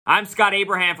I'm Scott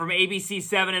Abraham from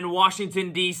ABC7 in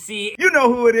Washington, D.C. You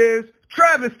know who it is.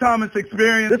 Travis Thomas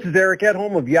Experience. This is Eric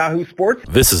Edholm of Yahoo Sports.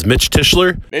 This is Mitch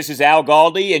Tischler. This is Al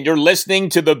Galdi, and you're listening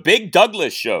to The Big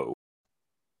Douglas Show.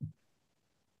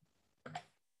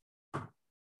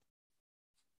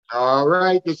 All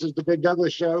right, this is The Big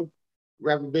Douglas Show.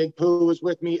 Reverend Big Pooh is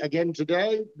with me again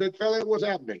today. Big fella, what's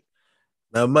happening?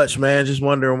 Not much, man. Just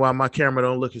wondering why my camera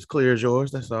don't look as clear as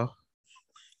yours. That's all.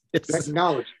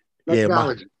 Technology.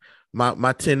 Yeah,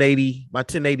 my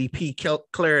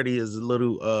 1080p clarity is a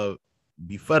little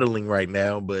befuddling right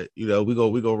now, but we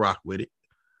go rock with it.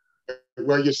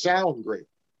 Well, you sound great.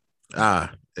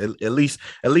 At least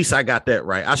I got that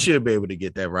right. I should be able to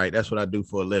get that right. That's what I do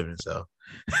for a living. So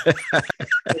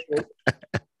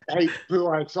hey, Pooh,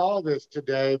 I saw this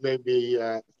today, made me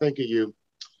think of you.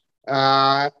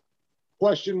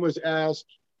 Question was asked,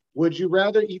 would you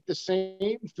rather eat the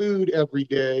same food every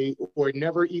day or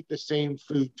never eat the same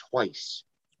food twice?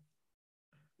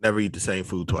 Never eat the same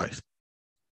food twice.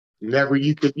 Never.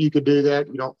 You could do that.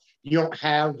 You don't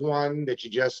have one that you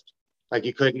just, like,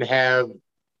 you couldn't have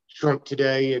shrimp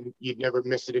today and you'd never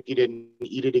miss it if you didn't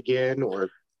eat it again? Or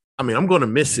I mean, I'm going to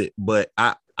miss it, but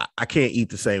I can't eat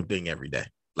the same thing every day.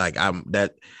 Like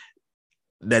that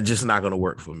just not going to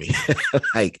work for me.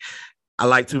 Like, I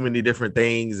like too many different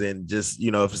things, and just,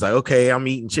 if it's like, okay, I'm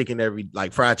eating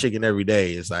fried chicken every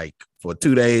day, it's like for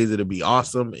 2 days it'll be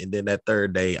awesome, and then that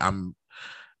third day I'm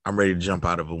ready to jump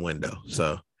out of a window.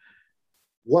 So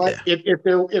what, yeah.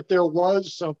 If there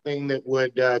was something that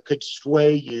would could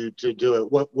sway you to do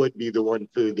it, what would be the one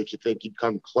food that you think you'd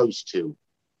come close to?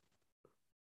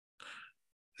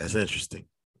 That's interesting.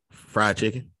 Fried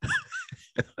chicken.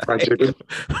 Fried chicken.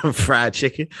 Fried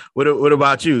chicken. What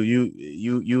about you?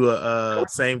 You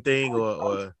same thing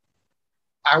or?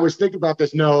 I was thinking about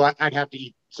this. No, I'd have to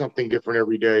eat something different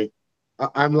every day.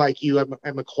 I'm like you.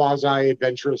 I'm a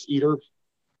quasi-adventurous eater.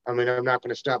 I mean, I'm not going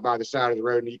to stop by the side of the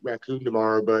road and eat raccoon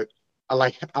tomorrow, but I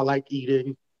like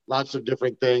eating lots of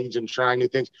different things and trying new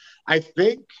things. I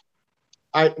think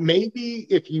maybe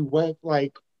if you went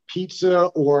like pizza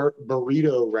or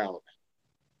burrito route,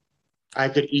 I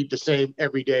could eat the same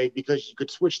every day because you could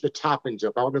switch the toppings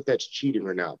up. I don't know if that's cheating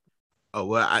or not. Oh,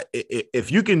 well,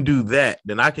 if you can do that,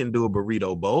 then I can do a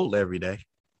burrito bowl every day.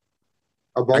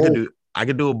 A bowl? I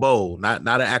can do a bowl, not an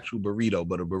actual burrito,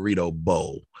 but a burrito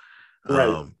bowl.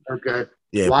 Right. Okay.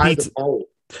 Yeah. Why pizza. The bowl?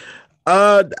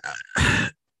 I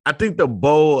think the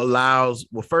bowl allows.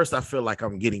 Well, first, I feel like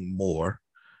I'm getting more.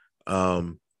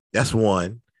 That's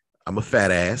one. I'm a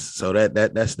fat ass, so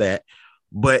that's that.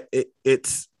 But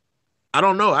it's. I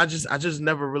don't know. I just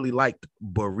never really liked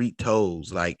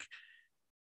burritos. Like,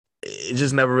 it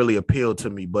just never really appealed to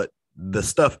me. But the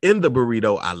stuff in the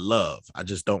burrito, I love. I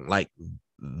just don't like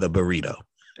the burrito.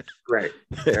 Right.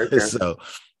 Okay. So,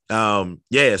 so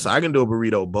I can do a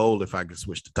burrito bowl if I can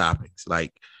switch the toppings.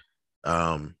 Like,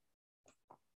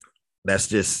 that's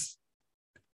just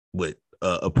with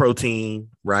a protein,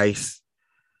 rice,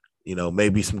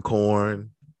 maybe some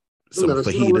corn, some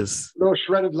fajitas. No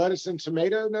shredded lettuce and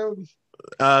tomato, no?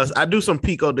 I do some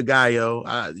pico de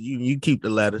gallo. You keep the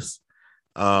lettuce.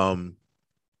 Some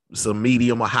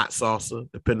medium or hot salsa,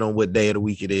 depending on what day of the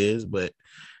week it is. But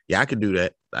yeah, I could do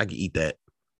that. I could eat that.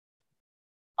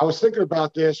 I was thinking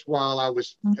about this while I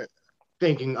was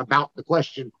thinking about the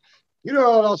question. You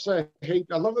know what else I hate?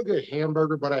 I love a good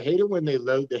hamburger, but I hate it when they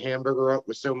load the hamburger up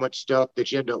with so much stuff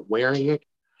that you end up wearing it.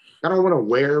 I don't want to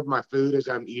wear my food as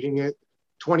I'm eating it.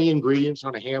 20 ingredients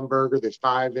on a hamburger that's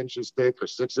 5 inches thick or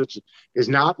 6 inches is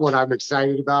not what I'm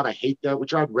excited about. I hate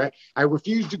that. I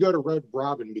refuse to go to Red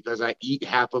Robin because I eat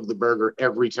half of the burger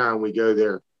every time we go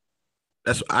there.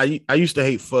 I used to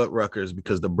hate Fuddruckers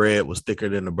because the bread was thicker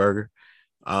than the burger.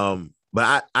 But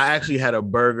I actually had a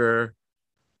burger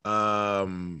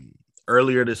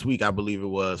earlier this week, I believe it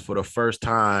was, for the first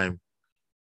time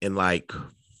in like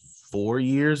 4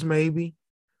 years, maybe.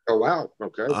 Oh wow.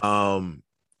 Okay.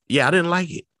 Yeah, I didn't like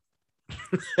it.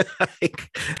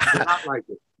 Not like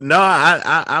it. No,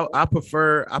 I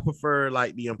prefer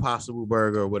like the Impossible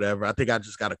Burger or whatever. I think I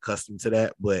just got accustomed to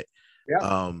that, but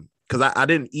yeah. Because I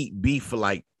didn't eat beef for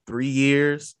like 3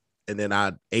 years, and then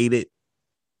I ate it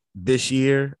this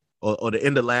year or the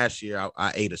end of last year.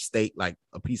 I ate a steak, like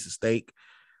a piece of steak.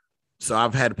 So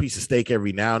I've had a piece of steak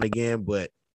every now and again,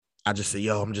 but I just say,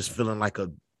 I'm just feeling like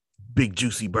a big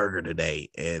juicy burger today,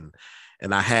 and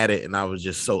I had it, and I was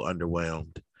just so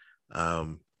underwhelmed.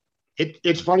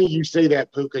 It's funny you say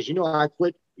that, Pooh, because I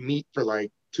quit meat for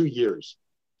like 2 years.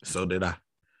 So did I.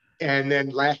 And then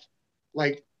like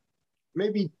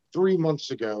maybe 3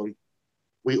 months ago,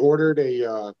 we ordered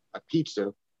a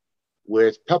pizza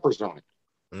with peppers on it.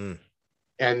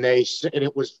 and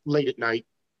it was late at night,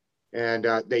 and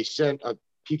they sent a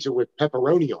pizza with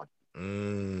pepperoni on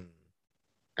it.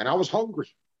 And I was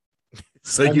hungry.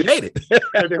 So you ate it.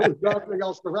 And there was nothing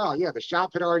else around. Yeah, the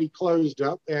shop had already closed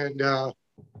up, and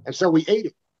so we ate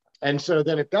it. And so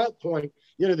then at that point,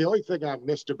 the only thing I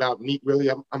missed about meat, really,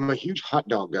 I'm a huge hot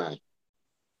dog guy.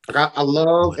 Like I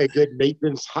love a good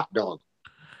Nathan's hot dog.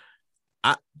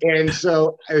 And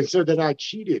so then I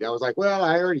cheated. I was like, well,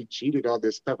 I already cheated on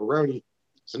this pepperoni,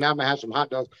 so now I'm gonna have some hot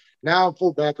dogs. Now I'm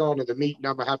full back onto the meat, and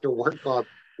I'm gonna have to work on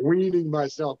weaning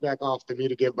myself back off the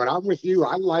meat again. But I'm with you.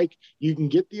 You can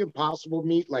get the Impossible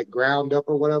meat, like ground up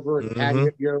or whatever, and patty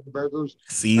it, burgers.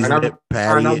 Season it,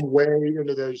 patty it. I'm way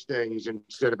into those things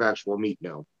instead of actual meat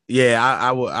now. Yeah,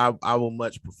 I will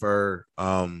much prefer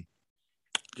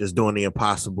just doing the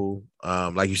Impossible.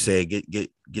 Like you said,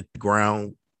 get the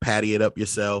ground, patty it up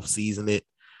yourself, season it,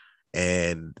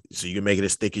 and so you can make it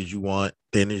as thick as you want,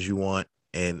 thin as you want,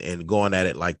 and going at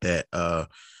it like that.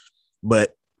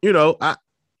 But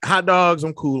hot dogs,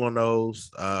 I'm cool on those.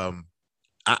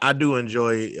 I do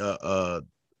enjoy a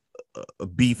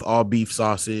all beef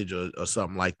sausage or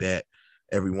something like that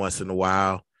every once in a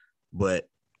while. But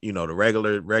the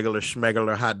regular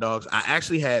schmegular hot dogs. I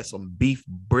actually had some beef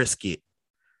brisket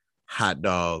hot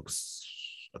dogs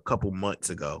a couple months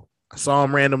ago. I saw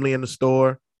them randomly in the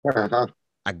store. Uh-huh.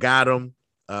 I got them.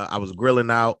 I was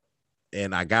grilling out,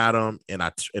 and I got them, and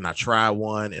I tried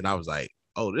one, and I was like,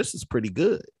 "Oh, this is pretty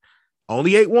good."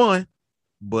 Only ate one,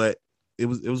 but it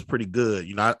was pretty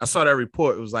good. I saw that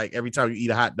report. It was like every time you eat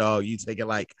a hot dog, you take it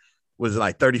like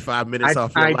 35 minutes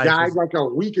off your life? I died like a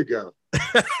week ago.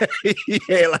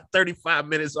 Yeah, like 35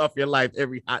 minutes off your life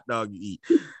every hot dog you eat.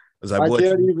 I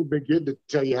can't even begin to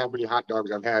tell you how many hot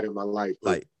dogs I've had in my life.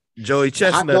 Like Joey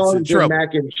Chestnut's in trouble.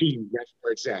 Mac and cheese. That's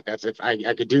where it's at. That's if I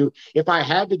could do. If I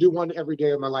had to do one every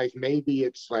day of my life, maybe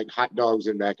it's like hot dogs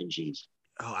and mac and cheese.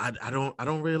 Oh, I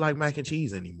don't really like mac and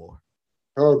cheese anymore.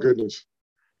 Oh goodness.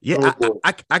 Yeah,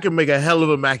 I can make a hell of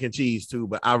a mac and cheese too,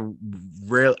 but I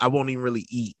won't even really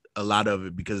eat a lot of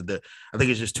it because I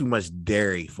think it's just too much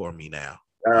dairy for me now.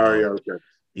 Oh yeah, okay.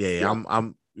 Yeah,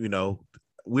 I'm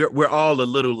we're all a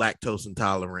little lactose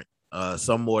intolerant,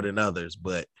 some more than others,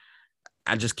 but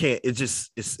I just can't.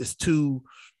 It's too.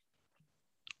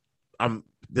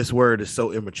 This word is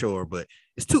so immature, but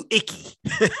it's too icky.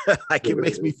 Like it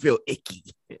makes me feel icky.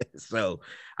 So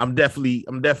I'm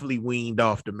definitely weaned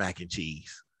off the mac and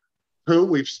cheese.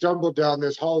 We've stumbled down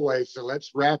this hallway, so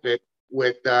let's wrap it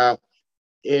with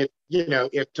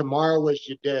if tomorrow was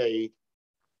your day,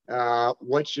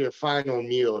 what's your final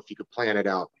meal if you could plan it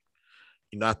out?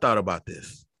 I thought about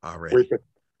this already.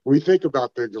 We think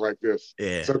about things like this. Yeah.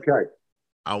 It's okay.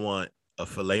 I want a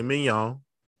filet mignon,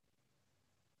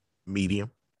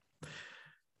 medium.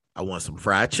 I want some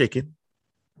fried chicken.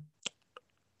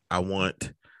 I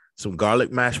want some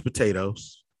garlic mashed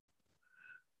potatoes,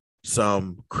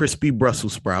 some crispy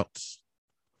Brussels sprouts.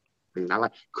 I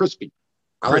like crispy.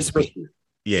 Crispy.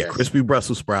 Yeah, yes. Crispy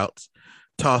Brussels sprouts,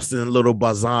 tossed in a little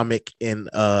balsamic and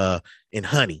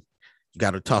honey. You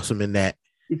got to toss them in that.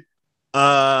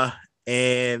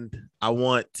 And I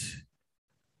want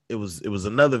it was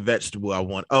another vegetable I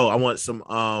want. Oh, I want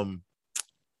some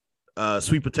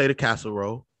sweet potato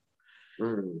casserole.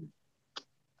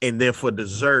 And then for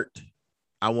dessert,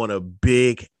 I want a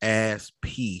big ass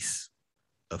piece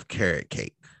of carrot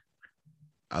cake.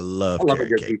 I love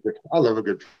carrot cake. I love a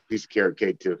good piece of carrot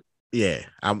cake too. Yeah,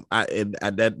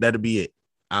 that'll be it.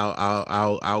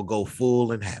 I'll go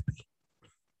full and happy.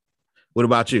 What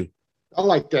about you? I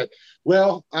like that.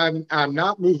 Well, I'm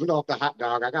not moving off the hot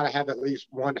dog. I gotta have at least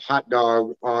one hot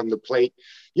dog on the plate.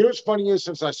 What's funny is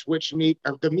since I switched meat,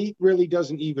 the meat really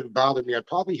doesn't even bother me. I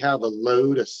probably have a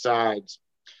load of sides.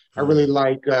 I really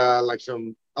like I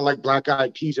like black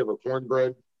eyed peas over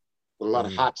cornbread with a lot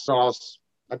of hot sauce.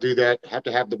 I do that. Have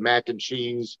to have the mac and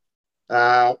cheese.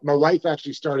 My wife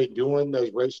actually started doing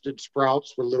those roasted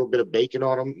sprouts with a little bit of bacon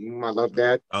on them. I love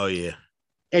that. Oh yeah.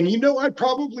 And I'd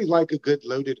probably like a good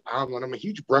loaded omelet. I'm a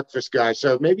huge breakfast guy.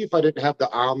 So maybe if I didn't have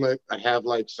the omelet, I'd have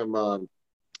like some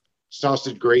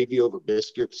sausage gravy over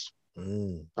biscuits.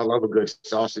 I love a good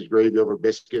sausage gravy over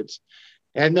biscuits.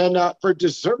 And then for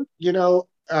dessert,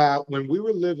 when we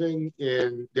were living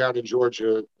down in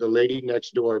Georgia, the lady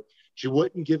next door, she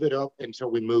wouldn't give it up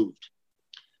until we moved.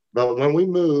 But when we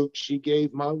moved, she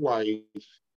gave my wife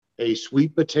a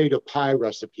sweet potato pie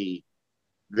recipe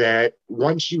that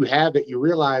once you have it, you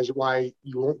realize why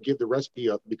you won't give the recipe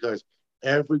up, because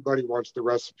everybody wants the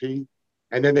recipe.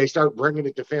 And then they start bringing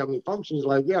it to family functions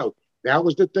like, yo, that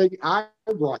was the thing I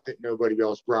brought that nobody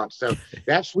else brought. So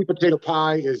that sweet potato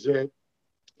pie is it.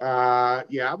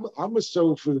 Yeah, I'm a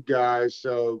soul food guy,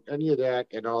 so any of that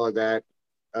and all of that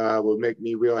would make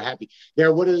me real happy.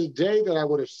 There would have a day that I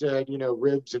would have said,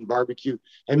 ribs and barbecue,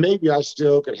 and maybe I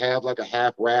still could have like a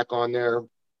half rack on there,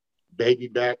 baby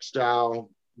back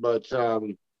style. But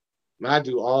I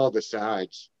do all the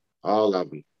sides, all of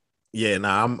them. Yeah,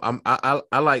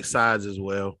 I like sides as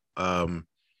well.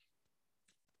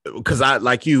 Because I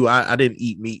like you, I didn't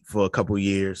eat meat for a couple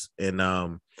years, and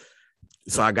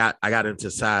so I got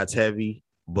into sides heavy.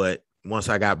 But once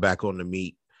I got back on the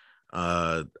meat,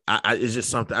 it's just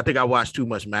something. I think I watch too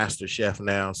much Master Chef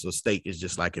now, so steak is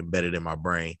just like embedded in my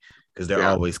brain because they're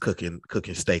always cooking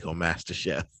steak on Master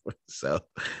Chef. So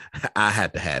I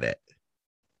had to have that.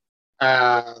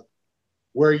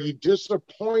 Were you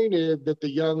disappointed that the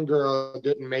young girl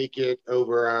didn't make it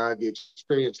over the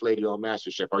experienced lady on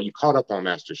MasterChef? Are you caught up on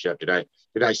MasterChef?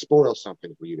 Did I spoil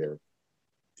something for you there?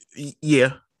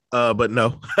 Yeah, but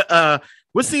no.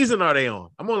 What season are they on?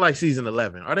 I'm on like season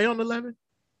 11. Are they on 11?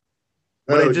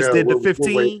 Well, they just did the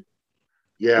 15.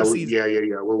 Yeah.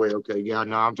 We're way okay. Yeah,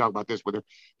 no, I'm talking about this with her.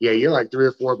 Yeah, you're like 3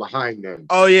 or 4 behind them.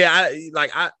 Oh yeah,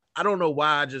 I don't know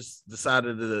why I just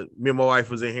decided to. Me and my wife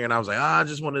was in here, and I was like, I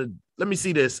just want to let me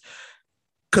see this,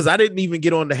 because I didn't even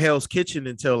get on the Hell's Kitchen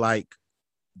until like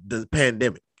the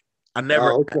pandemic. I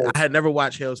had never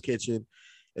watched Hell's Kitchen,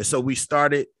 and so we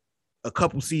started a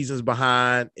couple seasons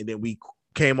behind, and then we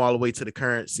came all the way to the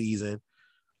current season.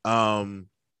 I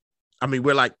mean,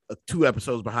 we're like 2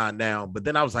 episodes behind now, but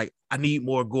then I was like, I need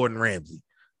more Gordon Ramsay,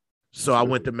 so I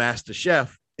went to Master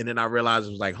Chef, and then I realized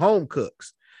it was like home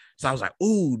cooks. So I was like,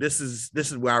 ooh, this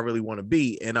is where I really want to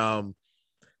be. And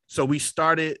so we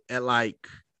started at like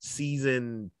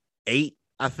season 8,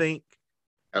 I think.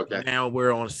 Okay. Now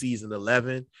we're on season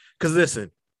 11. Because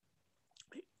listen,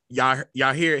 y'all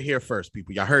hear it here first,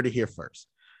 people. Y'all heard it here first.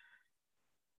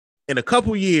 In a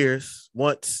couple years,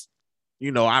 once,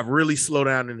 I've really slowed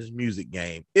down in this music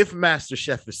game, if Master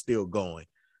Chef is still going,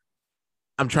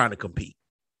 I'm trying to compete.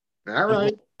 All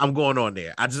right. I'm going on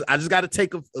there. I just got to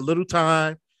take a little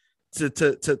time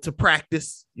to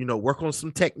practice, work on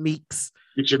some techniques.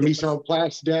 Get your mise en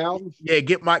place down. Yeah,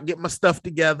 get my stuff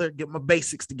together, get my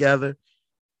basics together,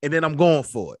 and then I'm going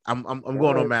for it. I'm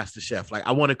going on Master Chef. Like,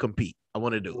 I want to compete. I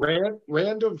want to do it.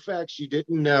 Random facts you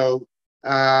didn't know.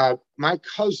 My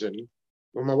cousin,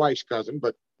 well, my wife's cousin,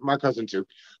 but my cousin too,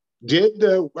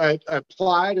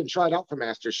 applied and tried out for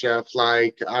Master Chef.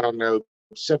 Like, I don't know,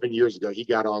 7 years ago. He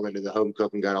got all into the home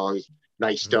cooking, got all his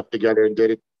nice stuff together, and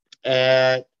did it.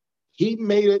 And he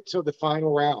made it to the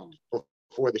final round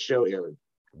before the show aired.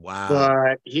 Wow.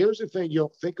 But here's the thing you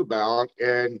don't think about,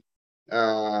 and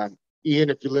Ian,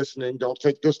 if you're listening, don't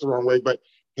take this the wrong way, but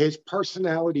his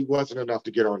personality wasn't enough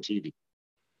to get on TV.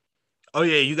 Oh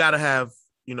yeah, you got to have,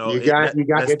 you got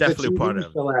that's definitely part of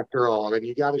it. After all, and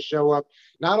you got to show up.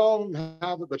 Not all of them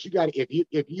have it, but you got to,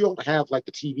 if you don't have like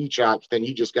the TV chops, then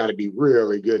you just got to be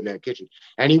really good in that kitchen.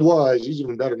 And he's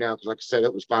even better now, because like I said,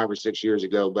 it was 5 or 6 years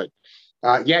ago. But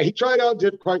yeah, he tried out,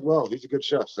 did quite well. He's a good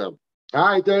chef. So, all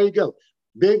right, there you go.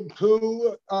 Big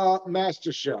Pooh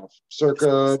Master Chef,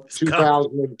 circa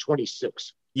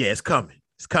 2026. Yeah, it's coming.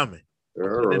 It's coming.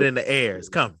 Put it in the air. It's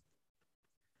coming.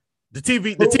 The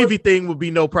TV thing will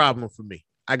be no problem for me.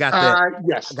 I got that.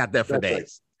 Yes, I got that for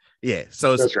days. Right. Yeah,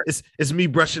 so it's me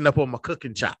brushing up on my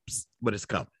cooking chops, but it's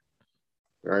coming.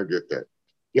 I get that.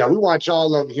 Yeah, we watch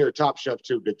all of them here at Top Chef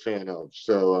too. Big fan of.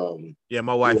 So yeah,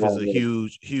 my wife is a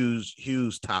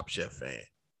huge Top Chef fan.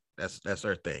 That's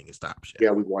her thing. It's Top Chef.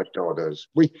 Yeah, we watched all those.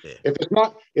 If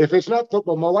it's not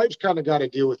football, my wife's kind of got to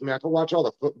deal with me. I can watch all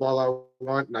the football I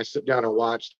want, and I sit down and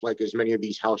watch like as many of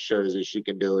these house shows as she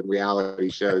can do and reality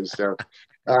shows. So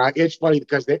it's funny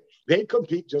because they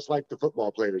compete just like the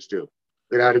football players do.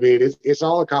 You know what I mean? It's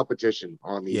all a competition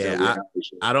on these. Yeah,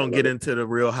 I don't get into the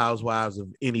Real Housewives of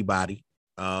anybody.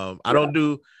 I don't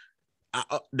do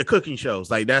the cooking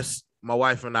shows. Like, that's my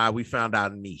wife and I. We found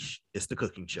out a niche. It's the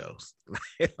cooking shows.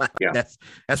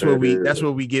 That's where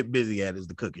we get busy at, is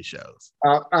the cooking shows.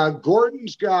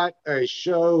 Gordon's got a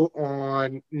show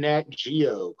on Nat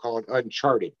Geo called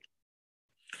Uncharted.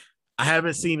 I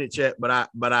haven't seen it yet, but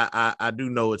I do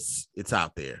know it's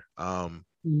out there.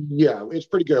 Yeah, it's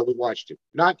pretty good. We watched it.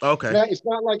 It's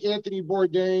not like Anthony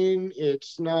Bourdain.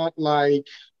 It's not like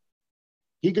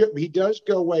he does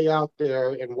go way out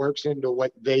there and works into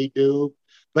what they do.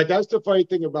 But that's the funny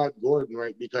thing about Gordon,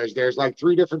 right? Because there's like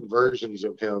 3 different versions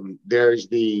of him. There's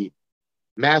the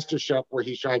Master Chef where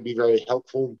he's trying to be very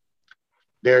helpful.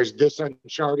 There's this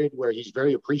Uncharted where he's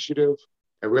very appreciative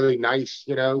and really nice,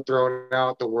 throwing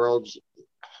out the world's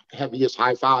heaviest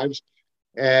high fives.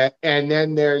 And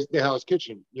then there's the Hell's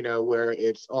Kitchen, where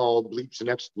it's all bleeps and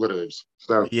expletives.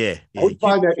 So Yeah. I would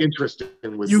find that interesting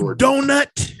with you Gordon.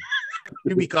 donut.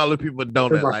 You be calling people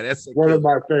donut like that's one of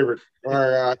my favorite.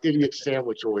 Or idiot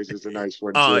sandwich always is a nice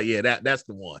one. Oh too. yeah, that's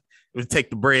the one. You take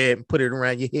the bread and put it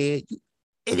around your head. You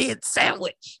idiot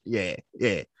sandwich. Yeah,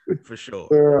 for sure.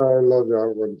 I love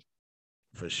that one.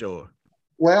 For sure.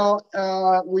 Well,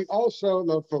 we also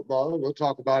love football. We'll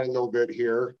talk about it a little bit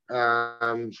here.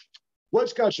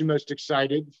 What's got you most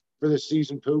excited for this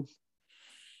season, Pooh?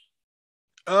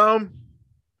 I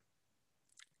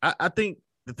think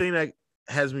the thing that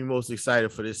has me most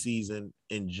excited for this season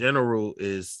in general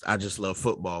is I just love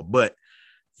football. But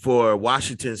for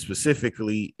Washington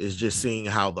specifically is just seeing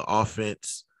how the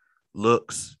offense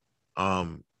looks.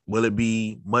 Will it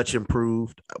be much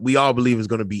improved? We all believe it's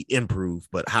going to be improved,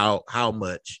 but how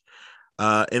much?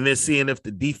 And then seeing if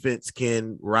the defense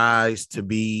can rise to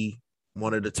be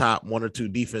one of the top 1 or 2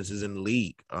 defenses in the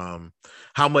league.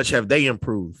 How much have they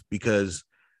improved? Because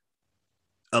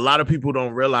a lot of people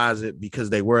don't realize it because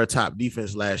they were a top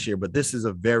defense last year, but this is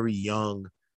a very young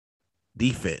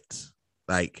defense.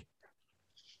 Like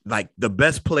the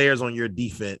best players on your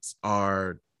defense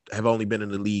have only been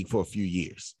in the league for a few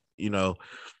years,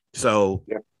 So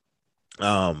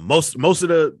most of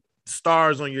the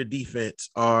stars on your defense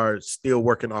are still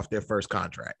working off their first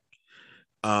contract,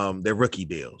 their rookie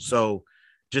deal. So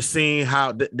just seeing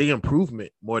how the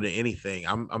improvement more than anything,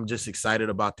 I'm just excited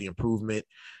about the improvement.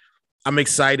 I'm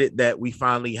excited that we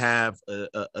finally have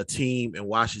a team in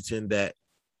Washington that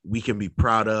we can be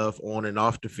proud of on and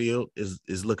off the field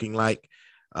is looking like,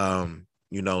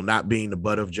 not being the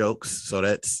butt of jokes. So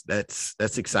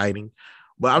that's exciting.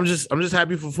 But I'm just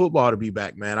happy for football to be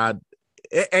back, man.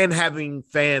 And having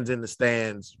fans in the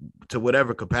stands to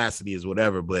whatever capacity is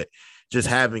whatever, but just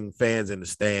having fans in the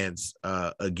stands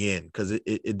again, because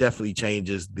it definitely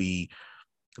changes the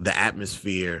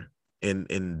atmosphere in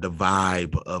the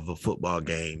vibe of a football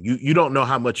game. You don't know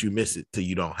how much you miss it till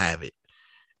you don't have it.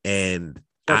 And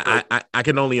I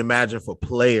can only imagine for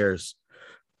players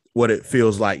what it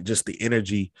feels like, just the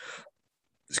energy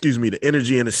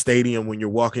in the stadium when you're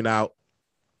walking out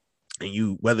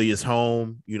and whether it's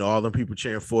home, all them people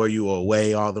cheering for you or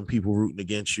away, all them people rooting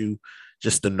against you,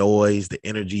 just the noise, the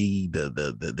energy,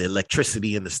 the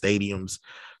electricity in the stadiums.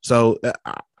 So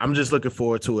I'm just looking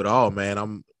forward to it all, man.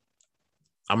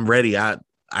 I'm ready. I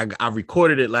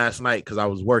recorded it last night because I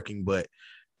was working, but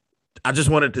I just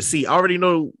wanted to see. I already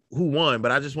know who won,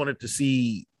 but I just wanted to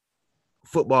see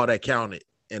football that counted.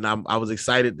 And I was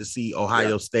excited to see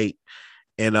Ohio State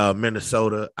and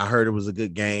Minnesota. I heard it was a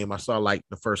good game. I saw like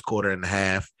the first quarter and a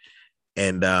half,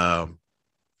 and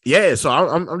so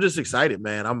I'm just excited,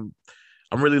 man. I'm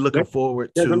really looking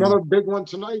forward to. There's another big one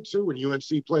tonight too when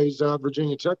UNC plays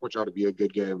Virginia Tech, which ought to be a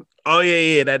good game. Oh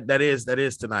yeah, that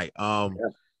is tonight. And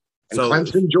so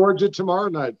Clemson, Georgia tomorrow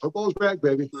night. Football's back,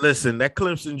 baby. Listen, that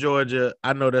Clemson, Georgia,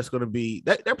 I know that's going to be.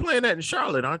 They're playing that in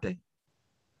Charlotte, aren't they?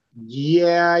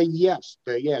 Yeah. Yes.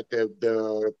 I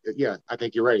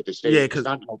think you're right. The stadium. Yeah, because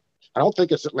I don't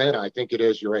think it's Atlanta. I think it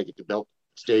is. You're right. At the Belt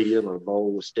Stadium or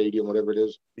Bowl Stadium, whatever it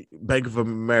is. Bank of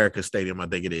America Stadium, I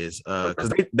think it is.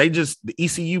 Because they just the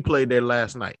ECU played there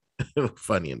last night.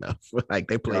 Funny enough, like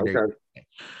they played there.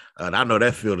 I know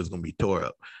that field is going to be tore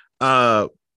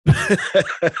up.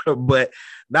 But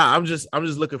I'm just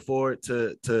looking forward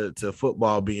to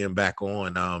football being back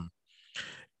on.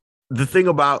 The thing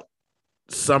about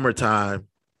summertime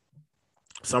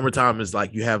is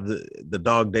like you have the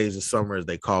dog days of summer, as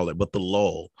they call it, but the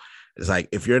lull is like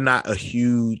if you're not a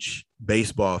huge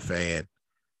baseball fan,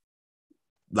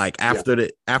 like after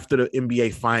the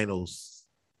NBA finals,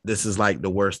 this is like the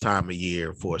worst time of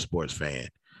year for a sports fan.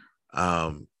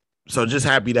 So just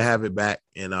happy to have it back,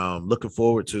 and looking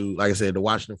forward to, like I said, the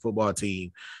Washington football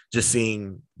team, just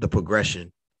seeing the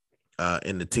progression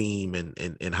in the team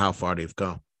and how far they've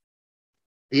come.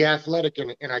 The Athletic,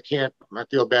 and I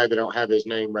feel bad that I don't have his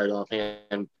name right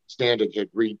offhand. Standing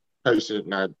had reposted it,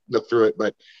 and I looked through it,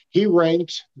 but he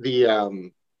ranked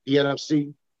the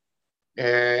NFC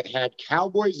and had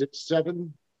Cowboys at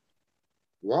 7,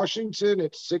 Washington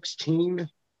at 16,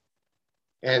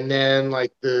 and then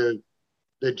like the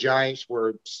Giants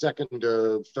were second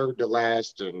to third to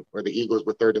last, or the Eagles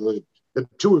were third to last. The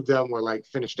two of them were like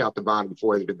finished out the bottom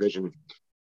four of the division.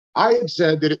 I had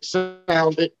said that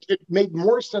it made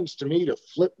more sense to me to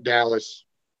flip Dallas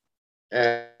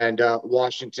and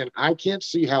Washington. I can't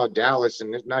see how Dallas,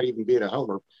 and not even being a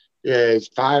homer, is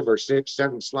 5 or 6,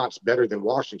 7 slots better than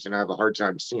Washington. I have a hard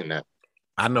time seeing that.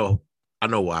 I know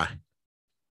why.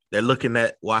 They're looking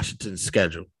at Washington's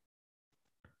schedule,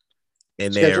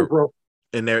 and they're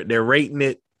rating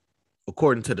it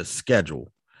according to the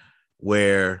schedule,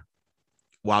 where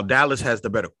while Dallas has the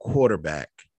better quarterback,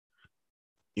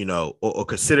 or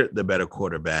considered the better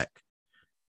quarterback,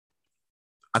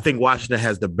 I think Washington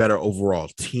has the better overall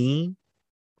team,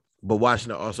 but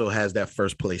Washington also has that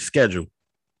first place schedule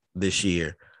this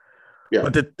year. Yeah.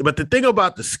 But the thing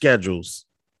about the schedules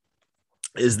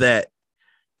is that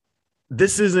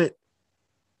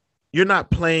you're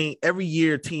not playing every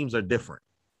year. Teams are different.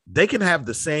 They can have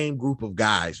the same group of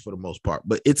guys for the most part,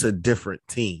 but it's a different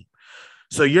team.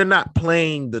 So you're not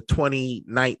playing the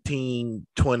 2019,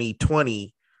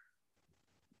 2020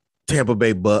 Tampa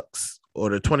Bay Bucks or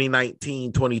the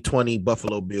 2019, 2020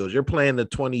 Buffalo Bills. You're playing the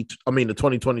 2020,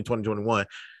 2021.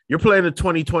 You're playing the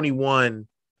 2021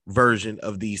 version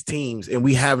of these teams, and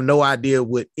we have no idea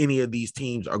what any of these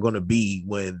teams are going to be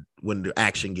when the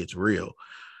action gets real.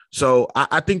 So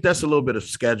I think that's a little bit of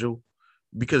schedule,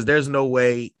 because there's no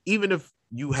way, even if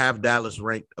you have Dallas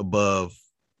ranked above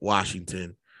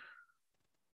Washington,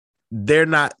 they're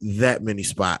not that many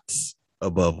spots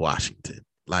above Washington.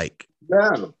 Like,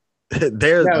 yeah.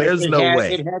 there's no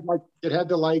way. It had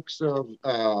the likes of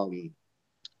the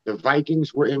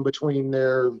Vikings were in between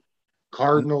there.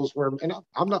 Cardinals were, and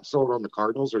I'm not sold on the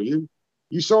Cardinals. Are you?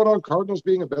 You sold on Cardinals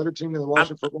being a better team than the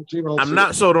Washington football team? I'm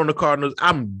not sold on the Cardinals.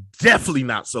 I'm definitely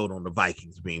not sold on the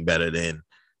Vikings being better than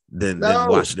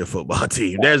Washington football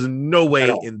team. There's no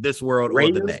way in this world or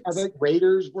the next. I think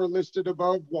Raiders were listed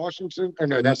above Washington. Or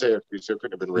no, that's AFC, so it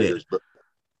couldn't have been Raiders. Yeah.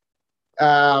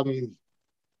 But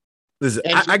listen,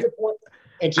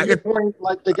 to your point,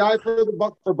 like the guy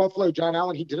for Buffalo, John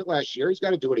Allen, he did it last year. He's got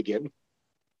to do it again.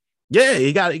 Yeah,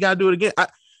 you got to do it again.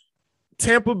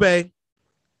 Tampa Bay,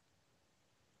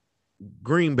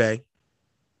 Green Bay.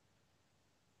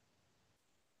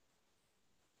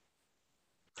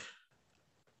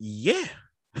 Yeah.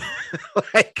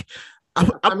 Like,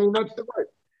 I mean, that's the right.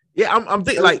 Yeah, I'm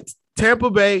thinking like Tampa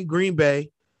Bay, Green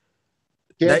Bay,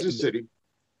 Kansas City.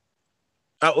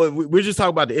 We're just talking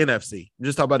about the NFC. We're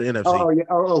just talking about the NFC. Oh, yeah.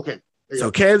 Oh, okay.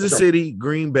 So Kansas City,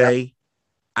 Green Bay,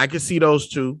 I can see those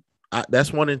two.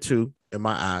 That's 1 and 2 in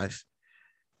my eyes.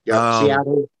 Yeah,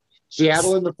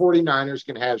 Seattle and the 49ers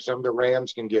can have some. The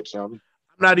Rams can get some. I'm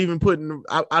not even putting –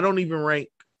 I don't even rank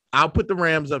 – I'll put the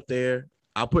Rams up there.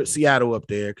 I'll put Seattle up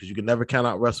there because you can never count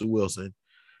out Russell Wilson.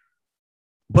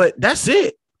 But that's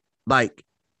it. Like,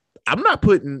 I'm not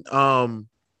putting what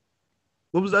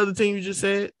was the other team you just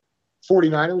said?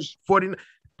 49ers.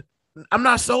 I'm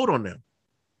not sold on them.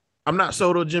 I'm not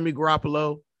sold on Jimmy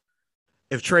Garoppolo.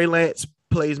 If Trey Lance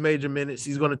plays major minutes,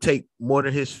 he's going to take more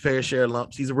than his fair share of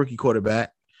lumps. He's a rookie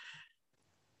quarterback.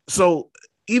 So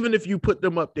even if you put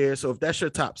them up there, so if that's your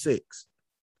top 6,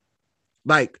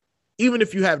 like, even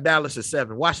if you have Dallas at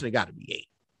 7, Washington got to be 8.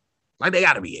 Like, they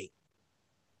got to be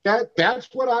 8. That's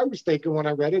what I was thinking when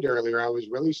I read it earlier. I was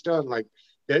really stunned. Like,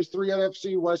 those 3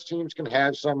 NFC West teams can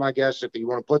have some, I guess. If you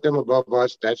want to put them above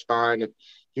us, that's fine.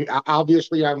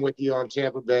 Obviously, I'm with you on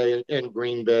Tampa Bay and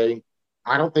Green Bay.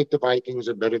 I don't think the Vikings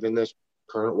are better than this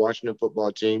current Washington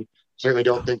football team. Certainly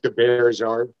don't think the Bears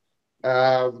are.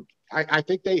 I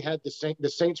think they had the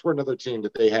Saints were another team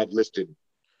that they had listed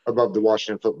above the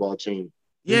Washington football team.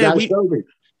 You got to show me.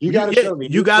 You got to show me.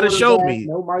 You got to show me.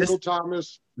 No Michael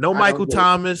Thomas. No Michael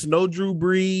Thomas. No Drew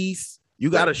Brees. You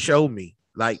got to show me.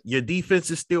 Like, your defense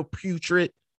is still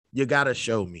putrid. You got to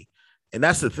show me. And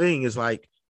that's the thing is, like,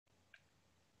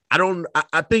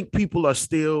 I think people are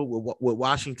still with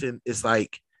Washington. It's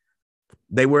like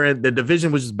they were in the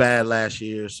division was just bad last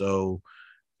year. So,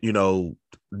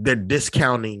 they're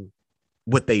discounting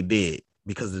what they did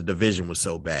because the division was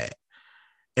so bad.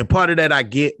 And part of that I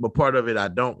get, but part of it I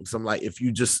don't. Because I'm like, if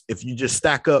you just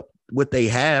stack up what they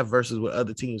have versus what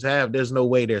other teams have, there's no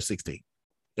way they're 16.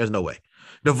 There's no way.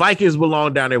 The Vikings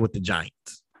belong down there with the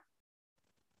Giants.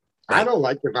 I don't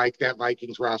like that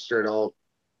Vikings roster at all.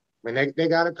 I mean, they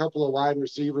got a couple of wide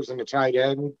receivers and a tight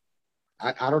end.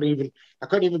 I couldn't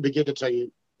even begin to tell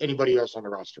you anybody else on the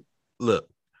roster. Look,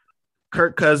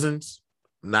 Kirk Cousins,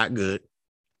 not good.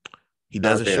 He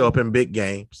doesn't show up in big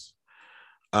games.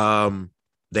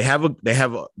 They have a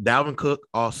Dalvin Cook,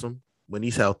 awesome when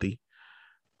he's healthy.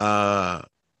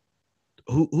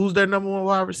 Who's their number 1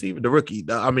 wide receiver? The rookie.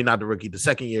 Not the rookie. The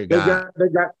second-year guy.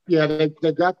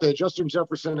 They got the Justin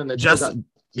Jefferson and Justin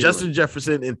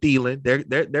Jefferson and Thielen.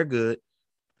 They're good.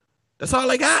 That's all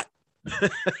they got.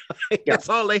 That's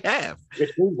all they have.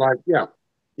 It seems like, yeah.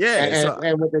 Yeah.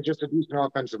 And with just a decent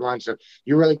offensive line, so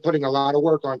you're really putting a lot of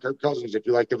work on Kirk Cousins if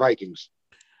you like the Vikings.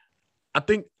 I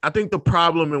think the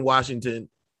problem in Washington,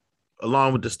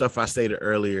 along with the stuff I stated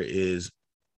earlier, is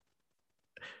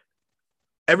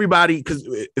everybody, because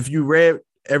if you read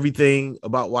everything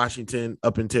about Washington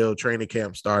up until training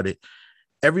camp started.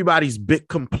 Everybody's big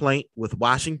complaint with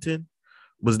Washington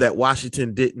was that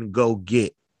Washington didn't go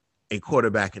get a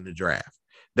quarterback in the draft.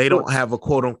 They don't have a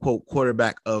quote unquote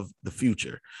quarterback of the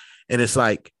future. And it's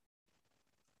like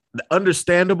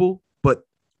understandable, but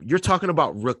you're talking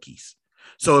about rookies.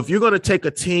 So if you're going to take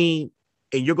a team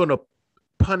and you're going to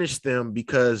punish them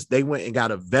because they went and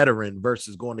got a veteran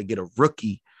versus going to get a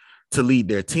rookie to lead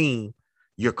their team,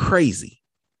 you're crazy.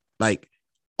 Like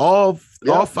all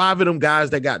 5 of them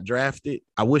guys that got drafted,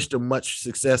 I wish them much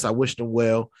success. I wish them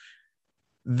well.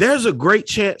 There's a great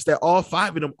chance that all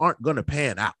 5 of them aren't going to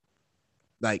pan out.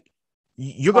 Like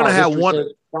you're going to have one.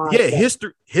 Yeah.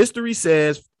 History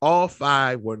says all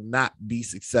 5 will not be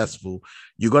successful.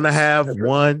 You're going to have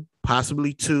 1,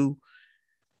 possibly 2,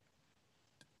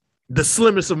 the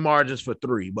slimmest of margins for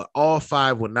 3, but all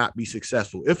 5 will not be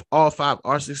successful. If all 5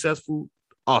 are successful,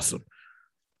 awesome.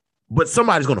 But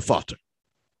somebody's going to falter.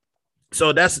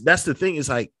 So that's the thing. Is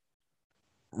like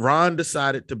Ron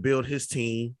decided to build his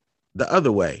team the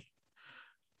other way.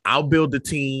 I'll build the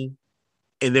team,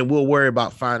 and then we'll worry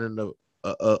about finding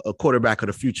a quarterback of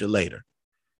the future later,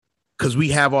 because we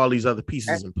have all these other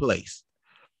pieces in place.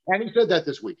 And he said that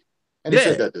this week.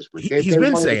 He's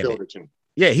been saying it.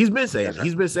 Yeah, he's been saying it.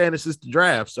 He's been saying it since the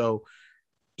draft. So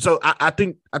I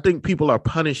think people are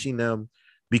punishing them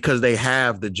because they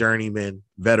have the journeyman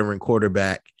veteran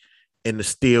quarterback and the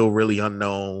still really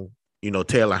unknown,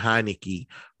 Taylor Heinicke,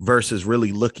 versus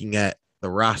really looking at the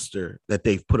roster that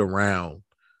they've put around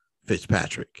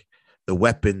Fitzpatrick, the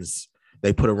weapons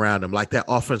they put around him. Like that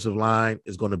offensive line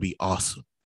is going to be awesome.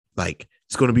 Like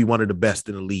it's going to be one of the best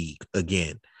in the league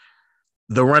again.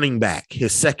 The running back,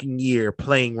 his second year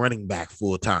playing running back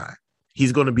full time.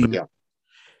 He's going to be,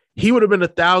 he would have been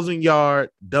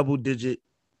 1,000-yard double-digit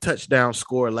touchdown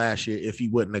scorer last year if he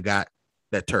wouldn't have got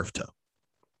that turf toe.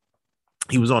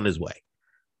 He was on his way.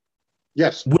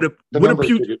 Yes. Would a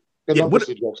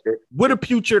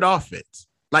putrid offense.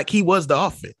 Like he was the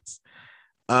offense.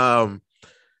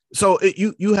 So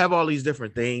you have all these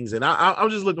different things, and I'm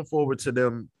just looking forward to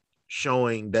them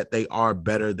showing that they are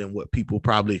better than what people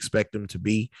probably expect them to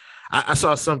be. I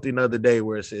saw something the other day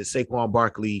where it says Saquon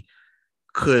Barkley's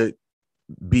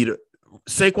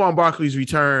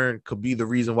return could be the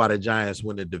reason why the Giants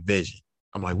win the division.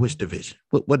 I'm like, which division?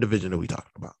 What division are we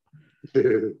talking about?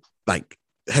 Like,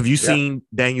 have you seen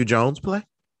Daniel Jones play?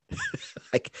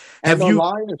 Like, the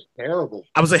line is terrible.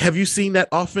 I was like, have you seen that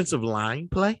offensive line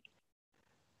play?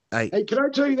 Hey, can I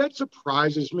tell you, that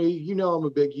surprises me. I'm a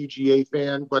big UGA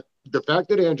fan, but the fact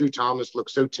that Andrew Thomas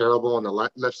looks so terrible on the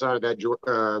left side of that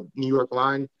New York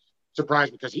line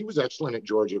surprised me, because he was excellent at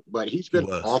Georgia, but he's been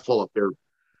awful up there.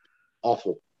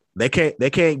 Awful. They can't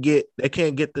get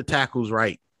the tackles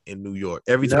right in New York.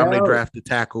 Every time they draft a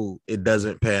tackle, it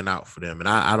doesn't pan out for them. And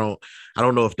I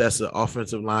don't know if that's an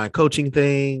offensive line coaching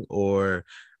thing, or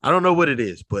I don't know what it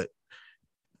is, but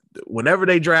whenever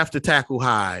they draft a tackle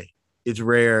high, it's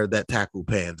rare that tackle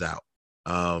pans out.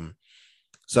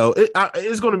 So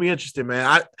it's going to be interesting,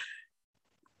 man.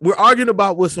 We're arguing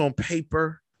about what's on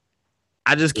paper.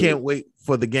 I just can't wait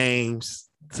for the games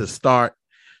to start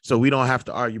so we don't have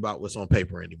to argue about what's on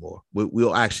paper anymore.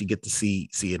 We'll actually get to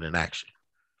see it in action.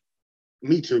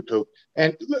 Me too, Coop.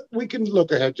 And look, we can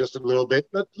look ahead just a little bit,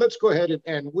 but let's go ahead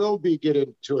and we'll be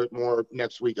getting to it more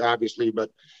next week, obviously. But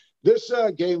this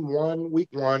week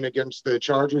one against the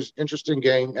Chargers, interesting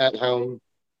game at home.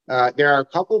 There are a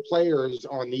couple players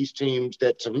on these teams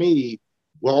that, to me,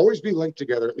 will always be linked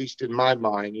together, at least in my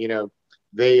mind.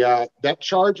 That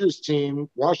Chargers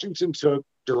team, Washington took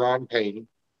Daron Payne,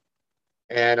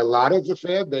 and a lot of the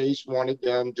fan base wanted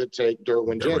them to take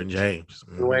Derwin James,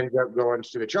 who ended up going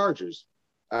to the Chargers.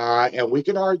 And we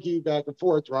can argue back and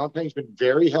forth. Daron Payne's been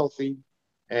very healthy,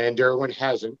 and Derwin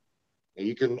hasn't. And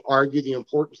you can argue the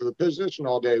importance of the position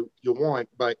all day you want,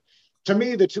 but to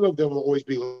me, the two of them will always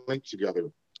be linked together.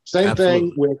 Same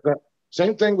thing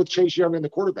with Chase Young and the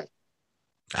quarterback.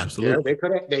 Absolutely.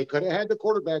 They could have had the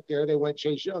quarterback there. They went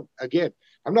Chase Young. Again,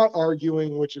 I'm not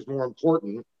arguing which is more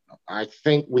important. I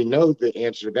think we know the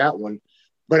answer to that one,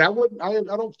 but I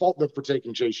don't fault them for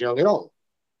taking Chase Young at all.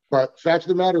 But fact of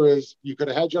the matter is, you could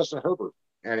have had Justin Herbert,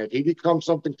 and if he becomes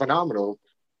something phenomenal,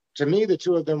 to me, the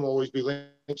two of them will always be linked.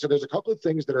 So there's a couple of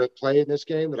things that are at play in this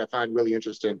game that I find really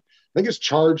interesting. I think it's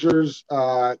Chargers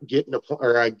giving a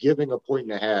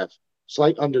 1.5.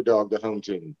 Slight underdog, the home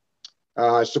team.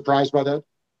 Surprised by that?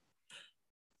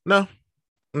 No,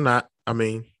 I'm not. I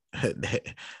mean,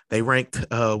 they ranked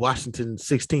Washington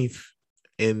 16th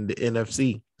in the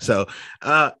NFC. So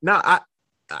no,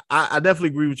 I definitely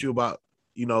agree with you about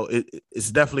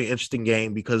it's definitely an interesting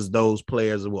game because those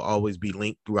players will always be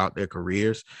linked throughout their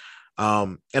careers.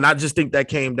 And I just think that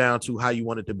came down to how you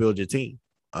wanted to build your team.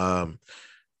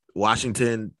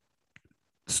 Washington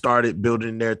started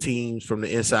building their teams from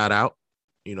the inside out,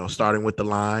 starting with the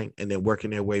line and then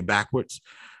working their way backwards.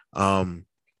 And,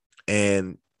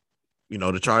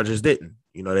 the Chargers didn't.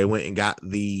 They went and got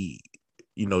the,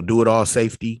 do-it-all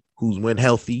safety who's when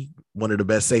healthy, one of the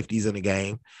best safeties in the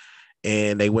game.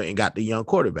 And they went and got the young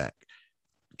quarterback.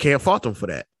 Can't fault them for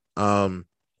that.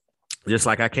 Just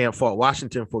like I can't fault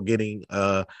Washington for getting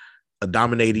a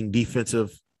dominating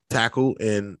defensive tackle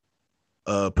and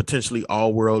potentially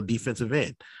all-world defensive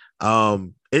end.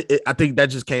 I think that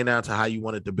just came down to how you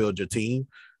wanted to build your team.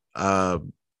 But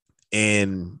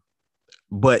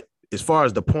as far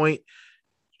as the point,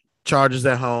 Chargers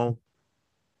at home,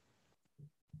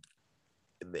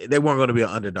 they weren't going to be an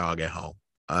underdog at home.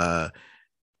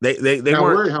 They now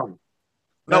weren't. We're at home.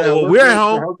 No, we're at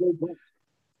home.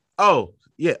 Oh,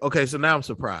 yeah. Okay, so now I'm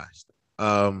surprised.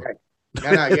 Yeah,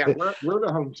 we're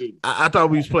the home team. I thought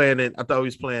we was playing in. I thought we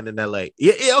was playing in LA.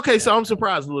 Yeah. Okay, so I'm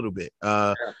surprised a little bit.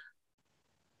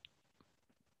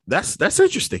 That's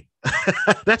interesting.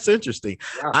 That's interesting.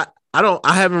 Yeah.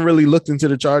 I haven't really looked into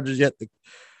the Chargers yet to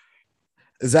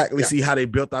exactly see how they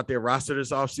built out their roster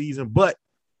this offseason, but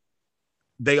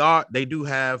they do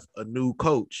have a new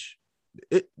coach.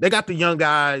 They got the young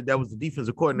guy that was the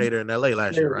defensive coordinator in LA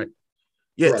last year, right?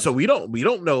 Yeah. Right. So we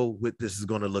don't know what this is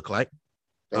going to look like.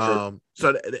 So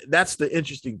that's the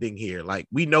interesting thing here. Like,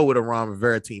 we know what a Ron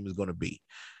Rivera team is going to be.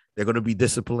 They're going to be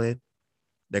disciplined.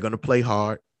 They're going to play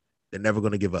hard. They're never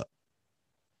going to give up.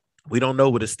 We don't know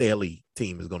what a Staley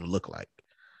team is going to look like.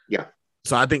 Yeah.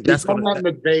 So I think that's going to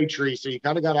McVay tree. So you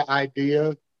kind of got an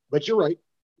idea, but you're right.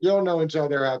 You don't know until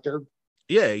they're out there.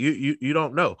 Yeah, you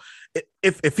don't know.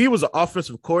 If he was an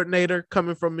offensive coordinator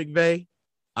coming from McVay,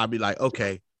 I'd be like,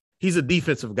 okay, he's a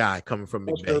defensive guy coming from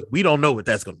McVay. We don't know what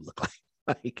that's going to look like.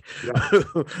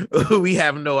 We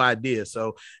have no idea.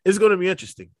 So it's going to be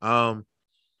interesting.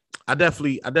 I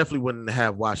definitely wouldn't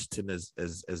have Washington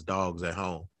as dogs at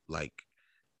home, like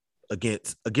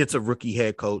against a rookie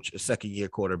head coach, a second-year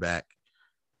quarterback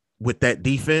with that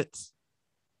defense.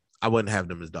 I wouldn't have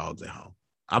them as dogs at home.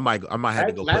 I might have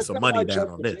to go put some money down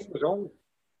on this.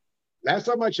 Last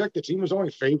time I checked, the team was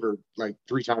only favored like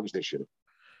 3 times this year.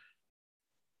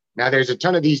 Now there's a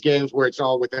ton of these games where it's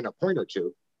all within a point or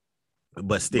two.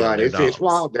 But still, it's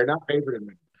wild. They're not favored in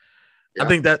them. Yeah. I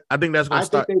think that's going to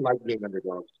start. I think they like being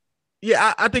underdogs.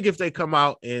 Yeah, I think if they come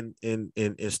out and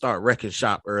start wrecking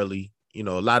shop early, a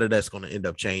lot of that's going to end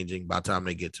up changing by the time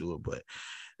they get to it. But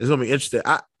it's going to be interesting.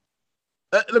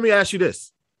 Let me ask you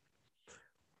this: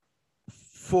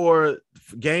 for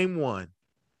game 1,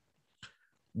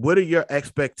 what are your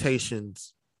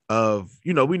expectations of?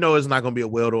 We know it's not going to be a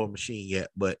well-oiled machine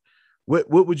yet, but what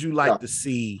would you like to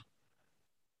see?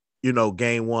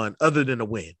 Game 1, other than a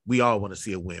win. We all want to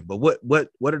see a win, but what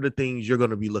are the things you're going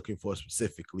to be looking for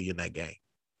specifically in that game?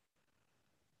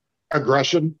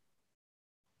 Aggression.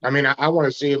 I mean, I want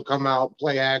to see him come out,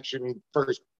 play action,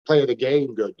 first play of the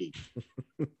game, go deep.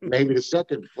 Maybe the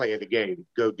second play of the game,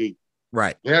 go deep.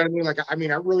 Right. You know what I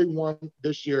mean? I really want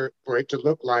this year for it to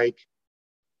look like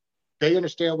they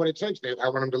understand what it takes. I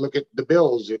want them to look at the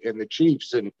Bills and the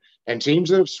Chiefs and teams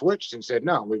that have switched and said,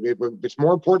 no, it's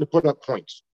more important to put up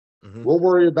points. Mm-hmm. We'll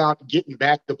worry about getting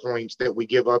back the points that we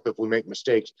give up if we make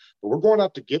mistakes, but we're going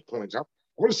out to get points. I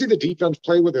want to see the defense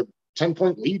play with a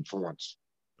 10-point lead for once.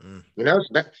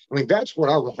 That's what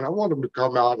I want. I want them to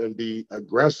come out and be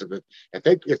aggressive.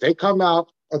 If they come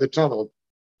out of the tunnel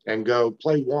and go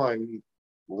play one,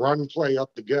 run play up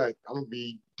the gut, I'm gonna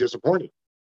be disappointed.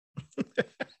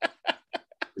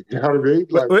 You know what I mean?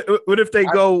 Like, what if they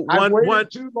go I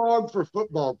waited too long for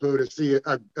football, Pooh, to see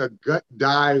a gut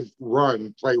dive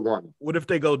run play one. What if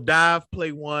they go dive,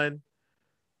 play one?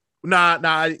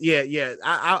 Nah. Yeah.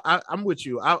 I'm with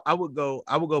you. I would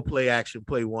go play action,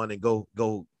 play one, and go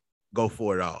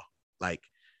for it all. Like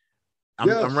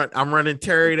I'm running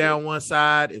Terry down one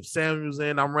side. If Samuel's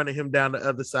in, I'm running him down the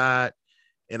other side,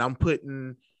 and I'm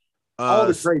putting all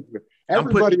the craziness.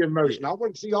 Everybody in motion. I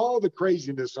want to see all the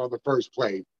craziness on the first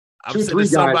play. I'm sending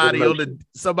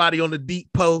somebody on the deep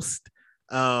post.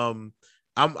 I'm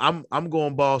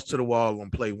going balls to the wall on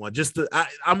play one.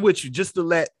 I'm with you. Just to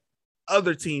let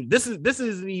other teams. This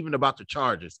isn't even about the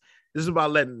Chargers. This is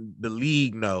about letting the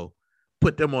league know,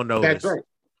 put them on notice. That's right.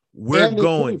 We're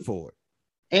going for it.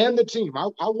 And the team. I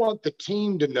want the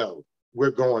team to know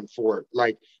we're going for it.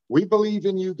 Like, we believe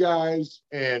in you guys,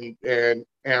 and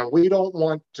we don't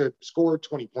want to score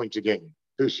 20 points a game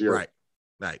this year.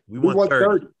 Right. We want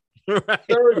 30. right,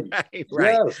 30. right,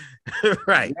 Yes.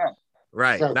 right, Yes.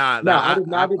 right. So, Nah, no, nah, I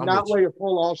did I'm not with you. wait a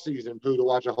full off season, Pooh, to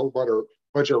watch a whole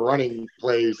bunch of running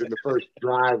plays in the first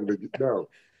drive. No,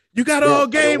 You got all no, I don't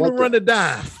game to want that. run the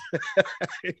dive.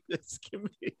 Just give me.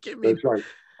 That's right.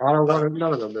 I don't want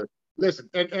none of them. Listen,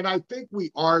 and I think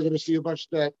we are going to see a bunch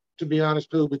of that, to be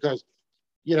honest, Pooh, because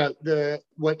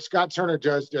what Scott Turner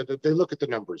does, they look at the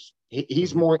numbers.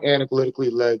 He's more analytically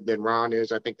led than Ron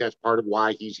is. I think that's part of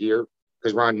why he's here,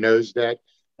 because Ron knows that,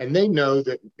 and they know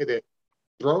that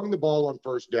throwing the ball on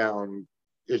first down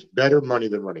is better money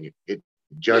than running it. It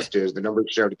just is. The numbers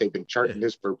show that they've been charting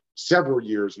this for several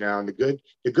years now, and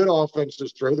the good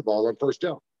offenses throw the ball on first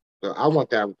down. So I want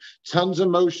that. Tons of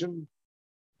motion.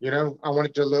 I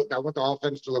want the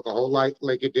offense to look a whole lot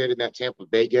like it did in that Tampa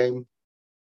Bay game.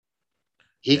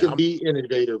 He can be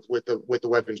innovative with the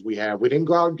weapons we have. We didn't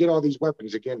go out and get all these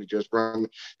weapons again to just run.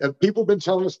 People have been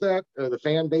telling us that. The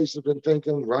fan base has been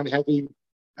thinking run heavy.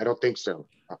 I don't think so.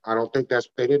 I don't think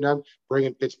they didn't bring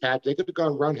in Fitzpatrick. They could have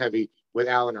gone run heavy with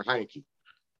Allen or Heineke.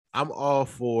 I'm all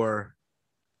for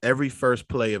every first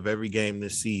play of every game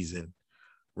this season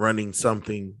running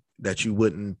something that you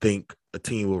wouldn't think a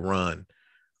team would run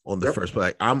on the first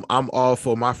play. I'm all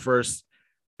for my first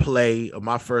play of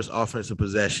my first offensive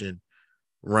possession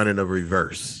running a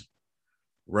reverse,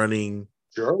 running,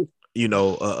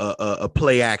 a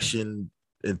play action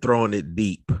and throwing it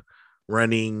deep,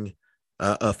 running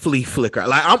a flea flicker.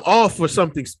 Like I'm all for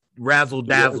something razzle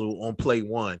dazzle on play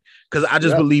one, because I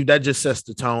just believe that just sets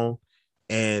the tone.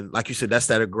 And like you said, that's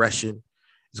that aggression.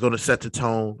 It's going to set the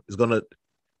tone. It's going to,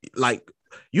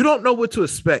 you don't know what to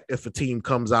expect if a team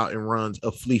comes out and runs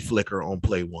a flea flicker on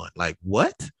play one. Like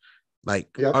what?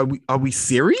 Are we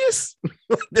serious?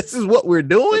 This is what we're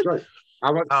doing. That's right.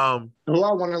 I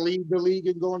want to lead the league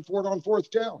in going for it on fourth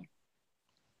down.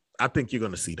 I think you're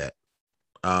going to see that.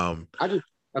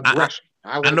 Aggression.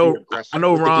 I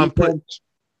know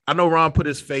Ron put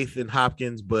his faith in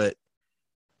Hopkins, but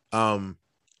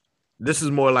this is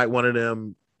more like one of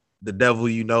them, the devil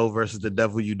you know versus the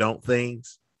devil you don't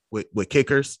things with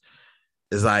kickers.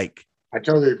 Is like, I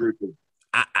totally agree with you.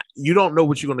 You don't know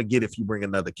what you're going to get if you bring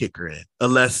another kicker in,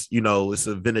 unless, it's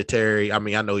a Vinatieri. I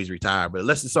mean, I know he's retired, but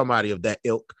unless it's somebody of that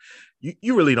ilk,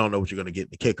 you really don't know what you're going to get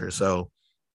in the kicker. So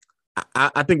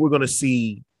I think we're going to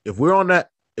see if we're on the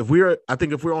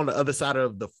other side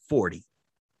of the 40,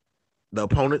 the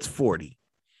opponent's 40,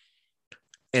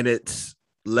 and it's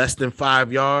less than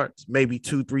 5 yards, maybe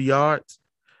 2-3 yards,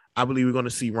 I believe we're going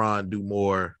to see Ron do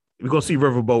more. We're going to see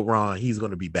Riverboat Ron. He's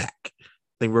going to be back.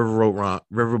 I think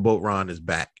Riverboat Ron is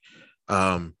back.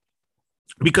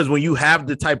 Because when you have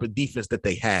the type of defense that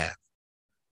they have,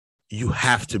 you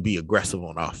have to be aggressive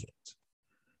on offense.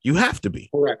 You have to be.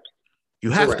 Correct.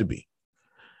 You have to be.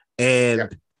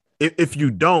 And if you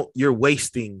don't, you're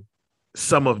wasting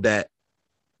some of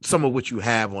what you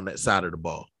have on that side of the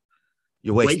ball.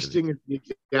 You're wasting is the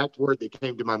exact word that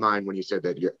came to my mind when you said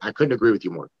that. I couldn't agree with you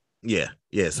more. Yeah.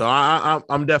 So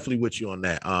I'm definitely with you on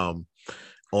that.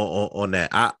 On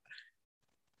that,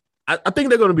 I think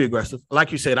they're going to be aggressive.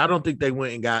 Like you said, I don't think they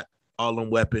went and got all them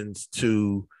weapons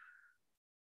to,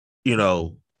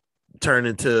 turn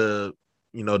into,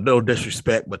 no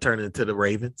disrespect, but turn into the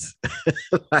Ravens.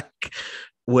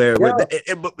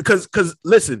 Because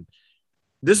listen,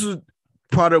 this was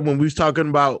part of when we was talking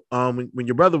about when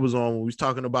your brother was on, when we was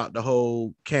talking about the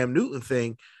whole Cam Newton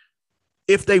thing.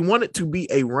 If they wanted to be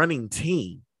a running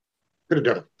team, could have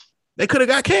done it. They could have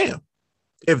got Cam.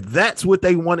 If that's what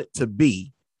they want it to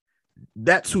be,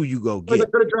 that's who you go get. Or they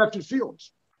could have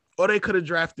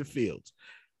drafted Fields.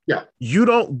 Yeah. You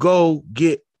don't go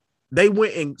get – they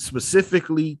went and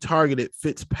specifically targeted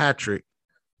Fitzpatrick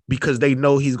because they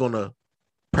know he's going to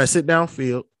press it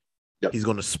downfield. Yep. He's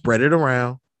going to spread it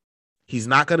around. He's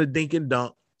not going to dink and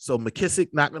dunk. So McKissick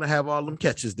not going to have all them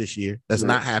catches this year. That's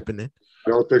not happening.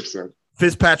 I don't think so.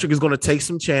 Fitzpatrick is going to take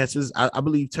some chances. I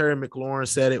believe Terry McLaurin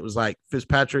said it was like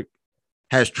Fitzpatrick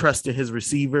has trust in his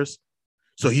receivers.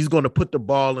 So he's going to put the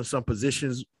ball in some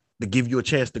positions to give you a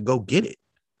chance to go get it,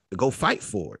 to go fight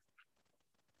for it.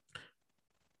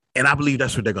 And I believe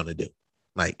that's what they're going to do.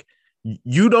 Like,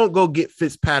 you don't go get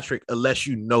Fitzpatrick unless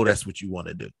you know that's what you want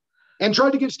to do. And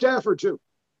try to get Stafford too.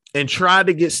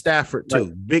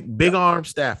 Right. Big arm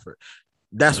Stafford.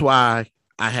 That's why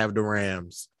I have the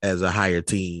Rams as a higher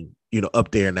team,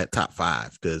 up there in that top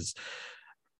 5, because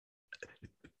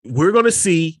we're going to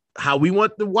see how we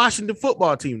want the Washington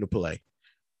football team to play.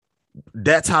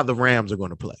 That's how the Rams are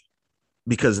going to play,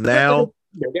 because now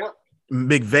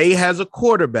McVay has a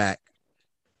quarterback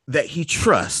that he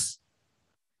trusts.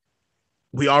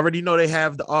 We already know they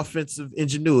have the offensive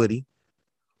ingenuity.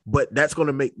 but that's going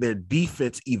to make their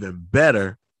defense even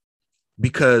better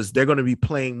because they're going to be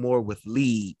playing more with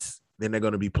leads than they're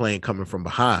going to be playing coming from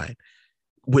behind,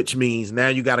 which means now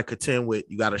you got to contend with,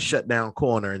 you got a shutdown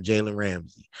corner in Jalen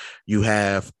Ramsey. You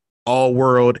have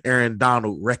all-world Aaron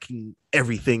Donald wrecking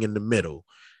everything in the middle.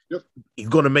 Yep. He's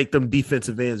going to make them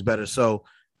defensive ends better. So,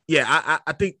 yeah,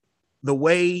 I think the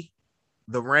way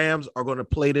the Rams are going to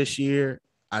play this year,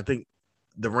 I think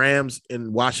the Rams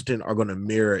in Washington are going to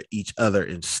mirror each other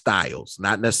in styles,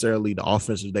 not necessarily the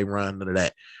offenses they run, none of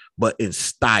that, but in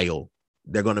style,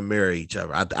 they're going to mirror each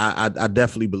other. I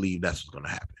definitely believe that's what's going to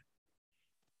happen.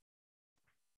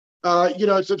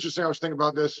 It's interesting. I was thinking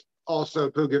about this also,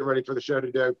 Pooh, getting ready for the show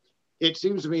today. It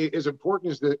seems to me as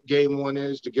important as the game one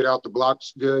is to get out the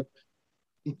blocks good.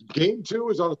 Game two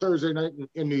is on a Thursday night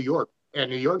in New York, and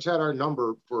New York's had our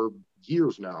number for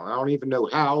years now. I don't even know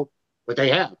how, but they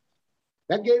have.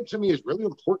 That game to me is really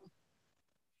important.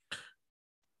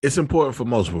 It's important for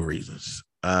multiple reasons.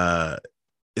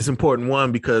 It's important,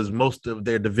 one, because most of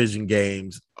their division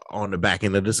games are on the back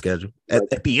end of the schedule,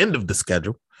 at the end of the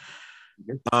schedule.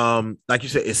 Like you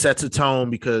said, it sets a tone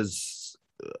because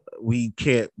we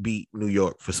can't beat New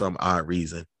York for some odd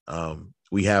reason.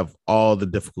 We have all the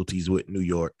difficulties with New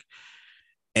York,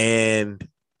 and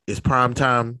it's prime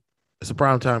time. It's a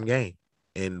prime time game,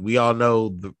 and we all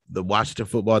know the Washington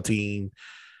football team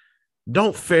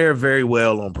don't fare very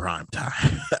well on prime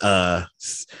time.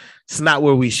 It's not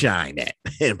where we shine at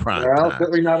in prime time.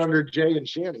 Certainly not under Jay and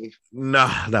Shanny.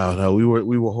 No. We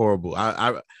were horrible.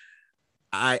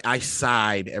 I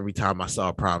sighed every time I saw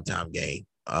a primetime game.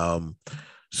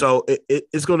 So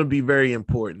it's going to be very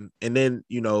important. And then,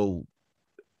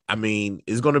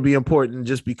 it's going to be important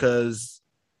just because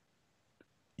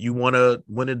you want to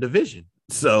win a division.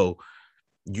 So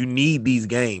you need these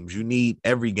games. You need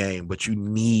every game, but you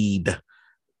need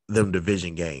them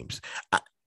division games.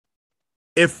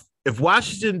 If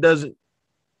Washington doesn't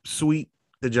sweep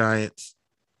the Giants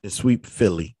and sweep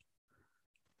Philly,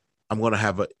 I'm going to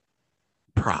have a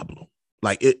problem.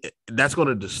 Like that's going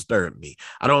to disturb me.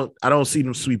 I don't see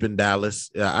them sweeping Dallas.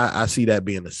 I see that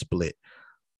being a split,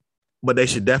 but they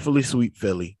should definitely sweep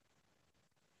Philly,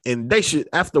 and they should,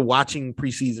 after watching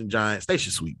preseason Giants, they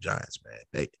should sweep Giants,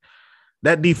 man.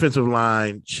 That defensive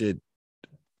line should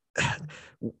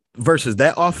versus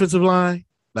that offensive line,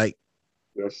 like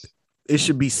yes, it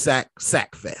should be sack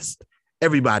fest.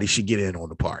 Everybody should get in on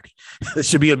the party. It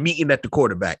should be a meeting at the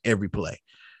quarterback every play,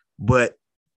 but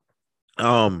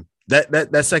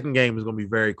that second game is going to be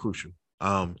very crucial.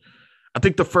 I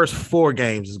think the first 4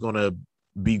 games is going to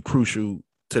be crucial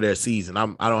to their season. I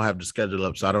don't have the schedule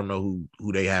up, so I don't know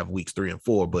who they have weeks 3 and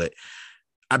 4, but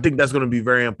I think that's going to be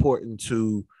very important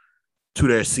to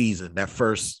their season. That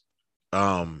first,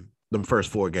 them first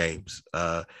 4 games.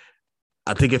 I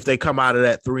think if they come out of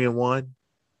that 3-1,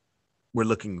 we're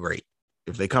looking great.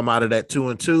 If they come out of that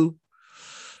 2-2,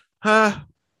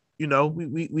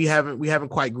 we haven't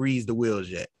quite greased the wheels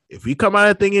yet. If we come out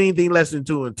of anything less than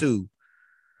 2-2,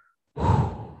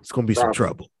 it's gonna be some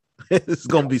trouble. It's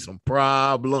gonna be some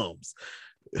problems,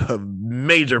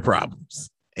 major problems,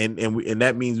 and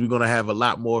that means we're gonna have a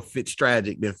lot more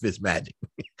Fitztragic than Fitzmagic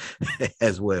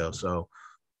as well. So,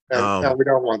 and we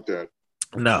don't want that.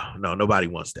 No, nobody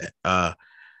wants that.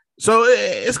 So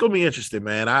it's gonna be interesting,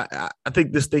 man. I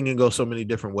think this thing can go so many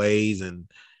different ways, and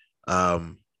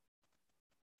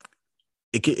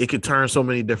it could turn so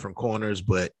many different corners,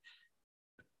 but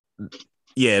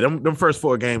yeah, them first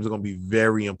 4 games are going to be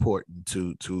very important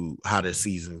to how this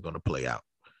season is going to play out.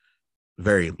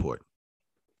 Very important.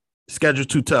 Schedule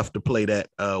too tough to play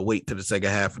that wait to the second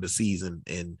half of the season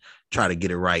and try to get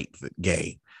it right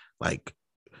game. Like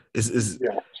it's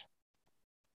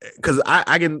because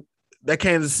I can, that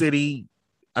Kansas City,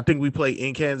 I think we play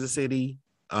in Kansas City.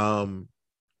 That's going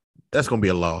to be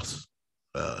a loss.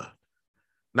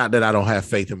 Not that I don't have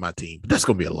faith in my team, but that's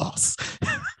going to be a loss.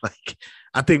 Like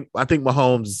I think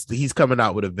Mahomes, he's coming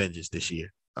out with a vengeance this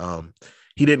year.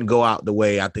 He didn't go out the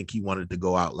way I think he wanted to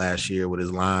go out last year with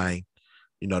his line.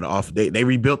 They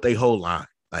rebuilt their whole line.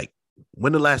 Like,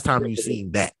 when the last time you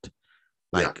seen that?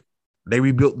 Like, they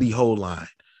rebuilt the whole line.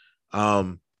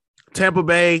 Tampa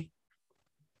Bay,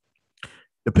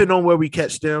 depending on where we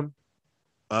catch them,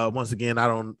 once again, I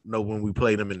don't know when we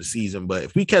play them in the season, but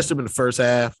if we catch them in the first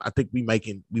half, I think we may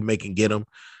can get them.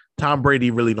 Tom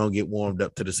Brady really don't get warmed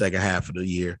up to the second half of the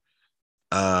year.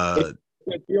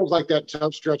 It feels like that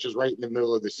tough stretch is right in the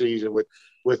middle of the season with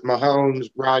Mahomes,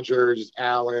 Rodgers,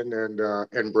 Allen,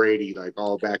 and Brady, like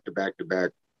all back to back to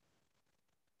back.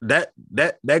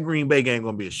 That Green Bay game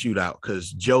gonna be a shootout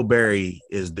because Joe Barry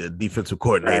is the defensive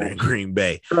coordinator in Green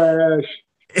Bay. Trash.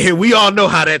 And we all know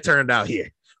how that turned out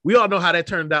here. we all know how that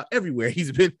turned out everywhere.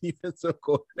 He's been defensive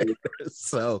coordinator.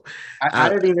 So I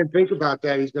didn't even think about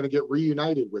that. He's going to get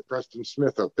reunited with Preston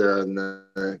Smith up there in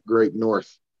the Great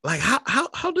North. like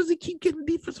how does he keep getting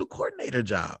defensive coordinator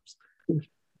jobs?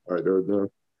 I don't know.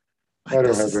 Like, I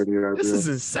don't have any idea. This is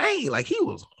insane. Like, he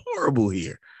was horrible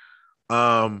here.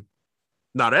 Now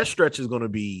that stretch is going to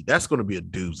be a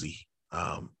doozy.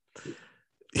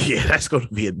 Yeah, that's going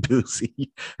to be a doozy.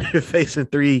 You're facing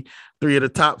three of the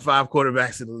top 5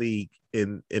 quarterbacks in the league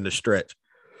in the stretch.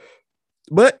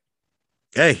 But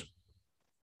hey,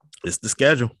 it's the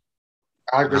schedule.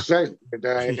 I was going to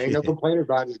say, ain't no complaining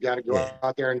about it. He's got to go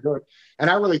out there and do it. And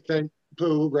I really think,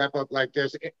 Pooh, wrap up like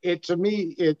this. It to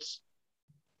me, it's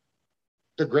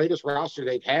the greatest roster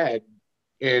they've had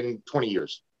in 20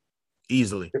 years.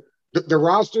 Easily. The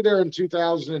roster there in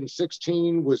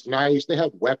 2016 was nice. They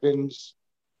had weapons.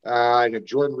 And if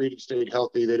Jordan Reed had stayed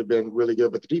healthy, they'd have been really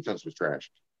good, but the defense was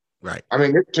trash. Right. I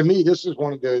mean, to me, this is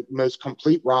one of the most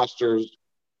complete rosters.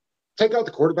 Take out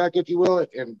the quarterback, if you will,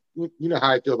 and you know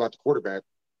how I feel about the quarterback.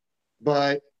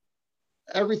 But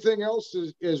everything else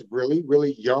is really,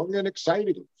 really young and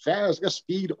exciting, fast, got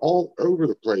speed all over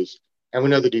the place. And we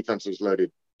know the defense is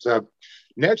loaded. So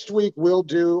next week we got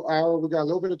a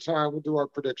little bit of time. We'll do our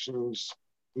predictions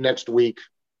next week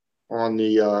on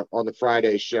the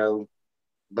Friday show.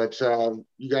 But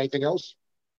you got anything else?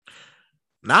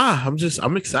 Nah,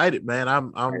 I'm excited, man.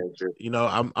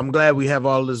 I'm glad we have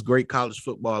all this great college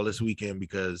football this weekend,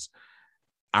 because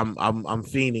I'm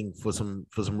fiending for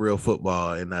some real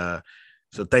football. And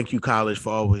so thank you, college,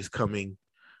 for always coming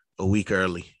a week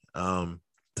early to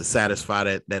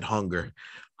satisfy that hunger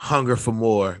for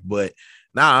more. But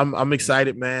I'm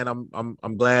excited, man.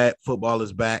 I'm glad football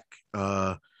is back.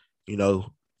 The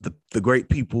great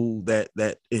people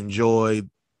that enjoy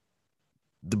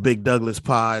the Big Douglas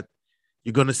pod,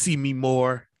 you're going to see me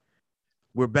more.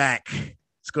 We're back.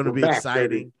 It's going to be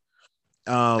exciting.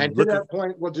 And to that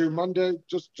point, we'll do Monday,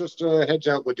 just a heads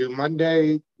up, we'll do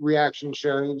Monday reaction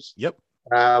shows. Yep.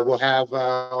 We'll have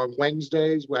on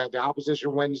Wednesdays, we'll have the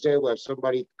opposition Wednesday. We'll have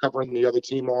somebody covering the other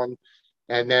team on.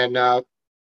 And then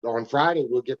on Friday,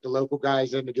 we'll get the local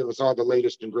guys in to give us all the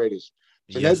latest and greatest.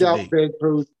 So yes, no doubt, Big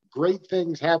Booth, great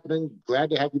things happening. Glad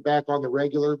to have you back on the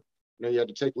regular. You know, you had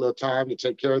to take a little time to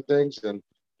take care of things, and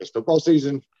it's football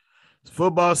season. It's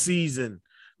football season.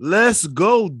 Let's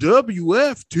go,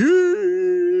 WFT.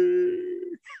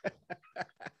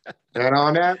 And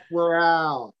on that, we're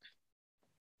out.